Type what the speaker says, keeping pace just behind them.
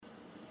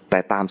แต่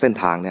ตามเส้น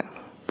ทางเนี่ย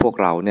พวก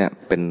เราเนี่ย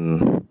เป็น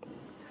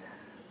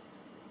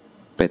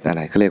อะไ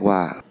รเขาเรียกว่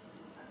า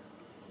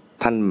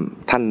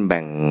ท่านแ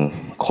บ่ง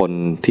คน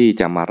ที่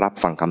จะมารับ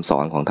ฟังคำสอ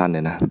นของท่านเ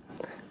นี่ยนะ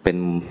เป็น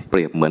เป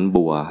รียบเหมือน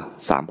บัว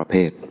3ประเภ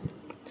ท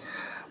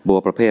บัว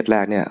ประเภทแร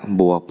กเนี่ย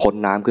บัวพ้น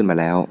น้ำขึ้นมา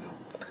แล้ว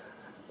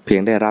เพีย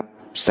งได้รับ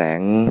แส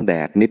งแด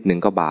ดนิดหนึ่ง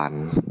ก็บาน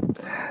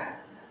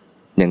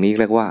อย่างนี้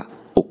เรียกว่า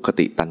อุค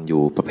ติตัญญู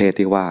ประเภท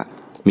ที่ว่า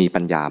มี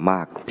ปัญญาม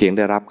ากเพียงไ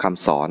ด้รับค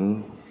ำสอน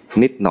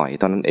นิดหน่อย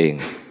เท่านั้นเอง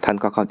ท่าน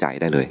ก็เข้าใจ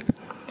ได้เลย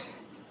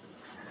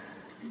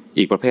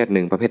อีกประเภทห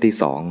นึ่งประเภทที่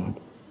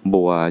2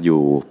บัวอ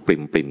ยู่ป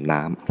ริ่ม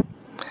น้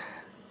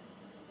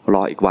ำร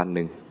ออีกวันห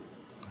นึ่ง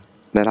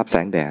ได้รับแส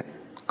งแดด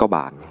ก็บ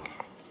าน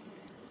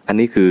อัน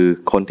นี้คือ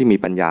คนที่มี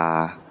ปัญญา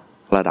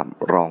ระดับ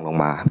รองลง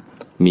มา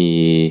มี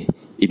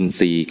อินท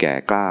รีย์แก่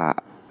กล้า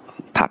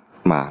ถัด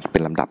มาเป็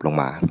นลำดับลง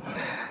มา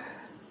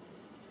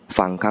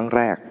ฟังครั้งแ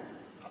รก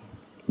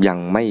ยัง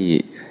ไ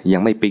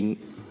ม่ปิ๊ง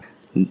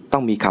ต้อ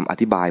งมีคำอ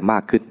ธิบายมา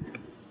กขึ้น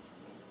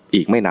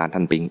อีกไม่นานท่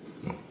านปิ๊ง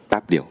แ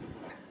ป๊บเดียว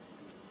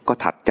ก็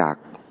ถัดจาก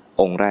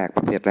องค์แรกป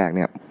ระเภทแรกเ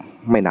นี่ย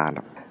ไม่นานหร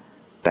อก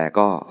แต่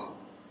ก็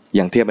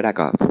ยังเทียบไม่ได้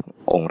กับ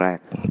องค์แรก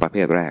ประเภ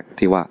ทแรก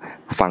ที่ว่า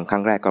ฟังครั้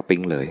งแรกก็ปิ๊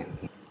งเลย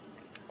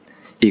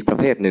อีกประ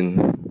เภทหนึ่ง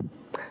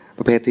ป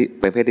ระเภท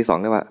ที่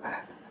2เรียกว่า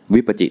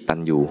วิปจิตัญ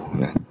ญู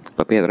นะ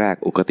ประเภทแรก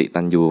อุคติ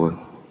ตัญญู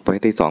ประเภ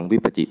ทที่2วิ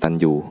ปจิตัญ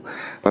ญู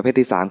ประเภท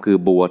ที่3คือ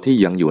บัวที่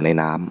ยังอยู่ใน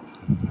น้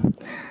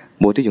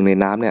ำบัวที่อยู่ใน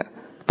น้ำเนี่ย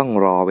ต้อง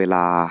รอเวล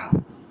า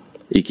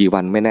อีกกี่วั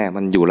นไม่แน่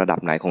มันอยู่ระดับ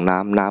ไหนของ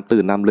น้ำตื้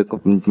นน้ำลึกก็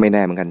ไม่แ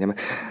น่เหมือนกันใช่ไหม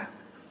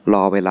ร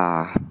อเวลา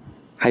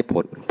ให้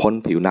พ้น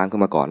ผิวน้ำขึ้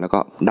นมาก่อนแล้วก็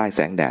ได้แส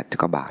งแดด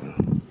ก็บาน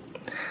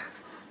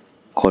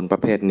คนปร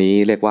ะเภทนี้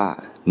เรียกว่า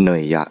เน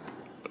ยยะ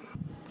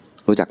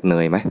รู้จักเน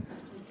ยไหม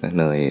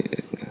เนย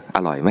อ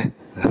ร่อยไหม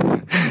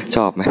ช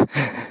อบไหม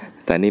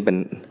แต่นี่เ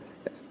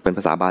ป็นภ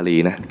าษาบาลี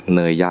นะเ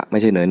นยยะไม่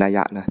ใช่เนยนาย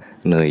ะนะ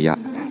เนยยะ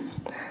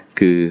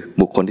คือ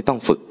บุคคลที่ต้อง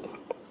ฝึก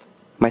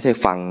ไม่ใช่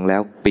ฟังแล้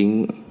วปิ๊ง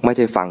ไม่ใ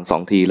ช่ฟัง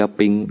2 ทีแล้ว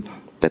ปิ๊ง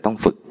แต่ต้อง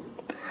ฝึก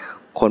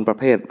คนประ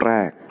เภทแร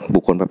กบุ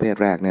คคลประเภท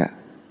แรกเนี่ย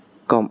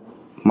ก็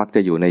มักจ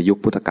ะอยู่ในยุค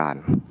พุทธกาล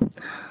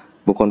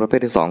บุคคลประเภ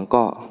ทที่2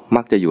ก็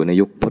มักจะอยู่ใน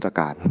ยุคพุทธ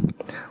กาล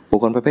บุค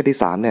คลประเภทที่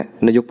3เนี่ย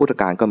ในยุคพุทธ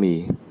กาลก็มี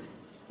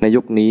ใน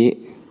ยุคนี้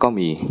ก็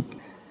มี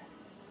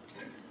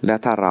และ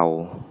ถ้าเรา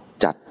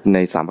จัดใน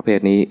3ประเภท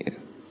นี้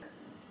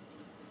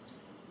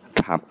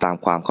ตาม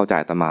ความเข้าใจ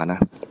อาตมานะ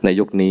ใน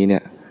ยุคนี้เนี่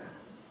ย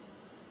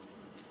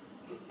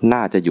น่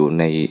าจะอยู่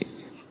ใน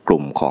ก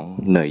ลุ่มของ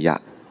เนยยะ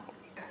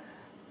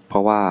เพรา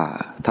ะว่า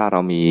ถ้าเร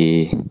ามี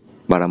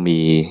บาร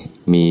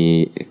มี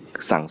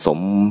สั่งสม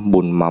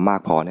บุญมามา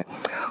กพอเนี่ย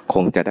ค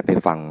งจะได้ไป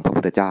ฟังพระพุ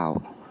ทธเจ้า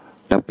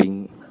แล้วปิ๊ง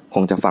ค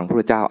งจะฟังพระพุ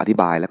ทธเจ้าอธิ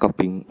บายแล้วก็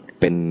ปิ๊ง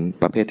เป็น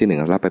ประเภทที่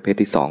1และประเภท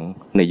ที่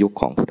2ในยุค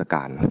ของพุทธก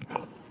าล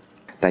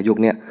แต่ยุค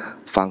เนี้ย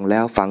ฟังแล้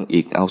วฟัง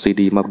อีกเอาซี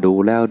ดีมาดู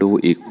แล้วดู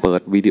อีกเปิ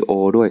ดวิดีโอ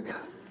ด้วย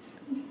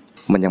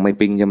มันยังไม่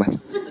ปิ๊งใช่ไหม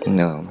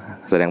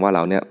แสดงว่าเร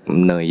าเนี่ย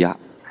เนย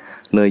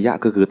ยะ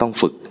ก็คือต้อง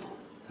ฝึ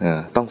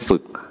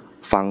ก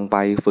ฟังไป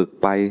ฝึก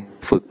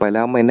ไปแ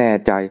ล้วไม่แน่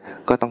ใจ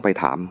ก็ต้องไป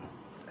ถาม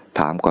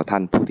กับท่า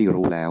นผู้ที่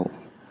รู้แล้ว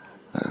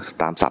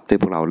ตามศัพท์ที่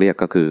พวกเราเรียก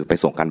ก็คือไป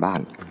ส่งกันบ้าน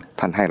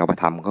ท่านให้เราไป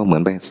ทำก็เหมือ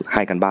นไปใ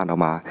ห้กันบ้านเรา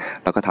มา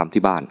แล้วก็ทำ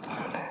ที่บ้าน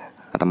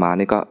อาตมา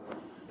นี่ก็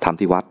ทำ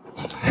ที่วัด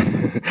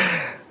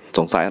ส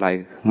งสัยอะไร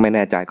ไม่แ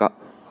น่ใจก็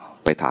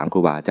ไปถามครู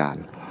บาอาจาร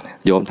ย์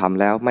โยมทำ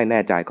แล้วไม่แน่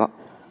ใจก็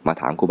มา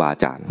ถามครูบาอา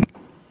จารย์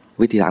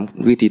วิธีถ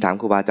าม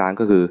ครูบาอาจารย์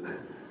ก็คือ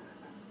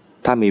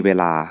ถ้ามีเว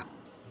ลา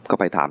ก็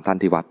ไปถามท่าน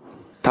ที่วัด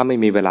ถ้าไม่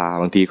มีเวลา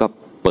บางทีก็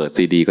เปิด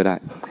ซีดีก็ได้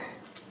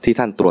ที่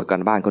ท่านตรวจกั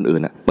นบ้านคนอื่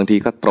นบางที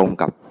ก็ตรง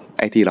กับไ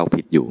อ้ที่เรา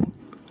ผิดอยู่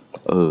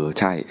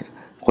ใช่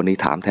คนนี้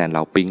ถามแทนเร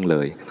าปิ๊งเล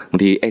ยบาง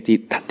ทีไอ้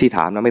ที่ถ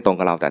ามนั้นไม่ตรง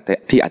กับเราแต่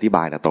ที่อธิบ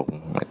ายน่ะตรง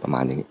ประม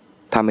าณนี้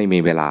ถ้าไม่มี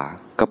เวลา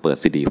ก็เปิด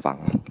ซีดีฟัง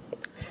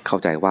เข้า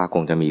ใจว่าค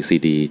งจะมีซี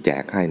ดีแจ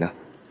กให้นะ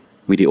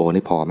วิดีโอ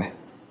นี่พอไหม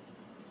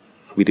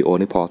วิดีโอ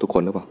นี่พอทุกค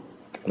นหรือเปล่า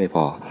ไม่พ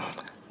อ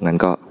งั้น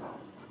ก็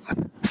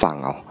ฟัง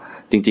เอา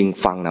จริง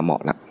ๆฟังนะเหมา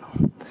ะนะ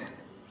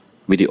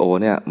วิดีโอ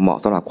เนี่ยเหมาะ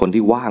สำหรับคน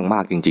ที่ว่างม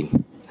ากจริง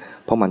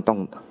ๆเพราะมันต้อง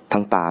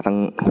ทั้งตาทั้ง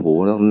หู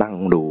ต้องนั่ง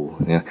ดู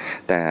เนี่ย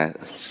แต่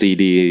ซี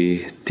ดี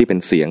ที่เป็น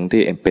เสียง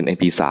ที่เป็น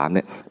MP3 เ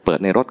นี่ยเปิด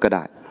ในรถก็ไ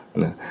ด้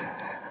นะ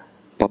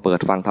พอเปิด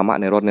ฟังธรรมะ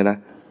ในรถเนี่ยนะ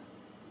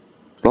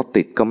รถ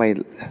ติดก็ไ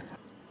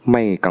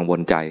ม่กังว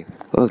ลใจ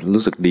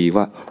รู้สึกดี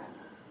ว่า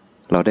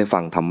เราได้ฟั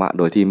งธรรมะ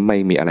โดยที่ไม่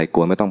มีอะไรก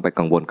ลัวไม่ต้องไป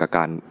กังวลกับก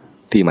าร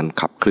ที่มัน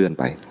ขับเคลื่อน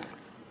ไป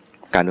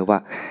การรู้ว่า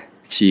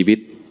ชีวิต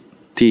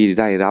ที่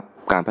ได้รับ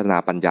การพัฒนา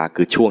ปัญญา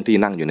คือช่วงที่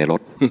นั่งอยู่ในร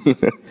ถ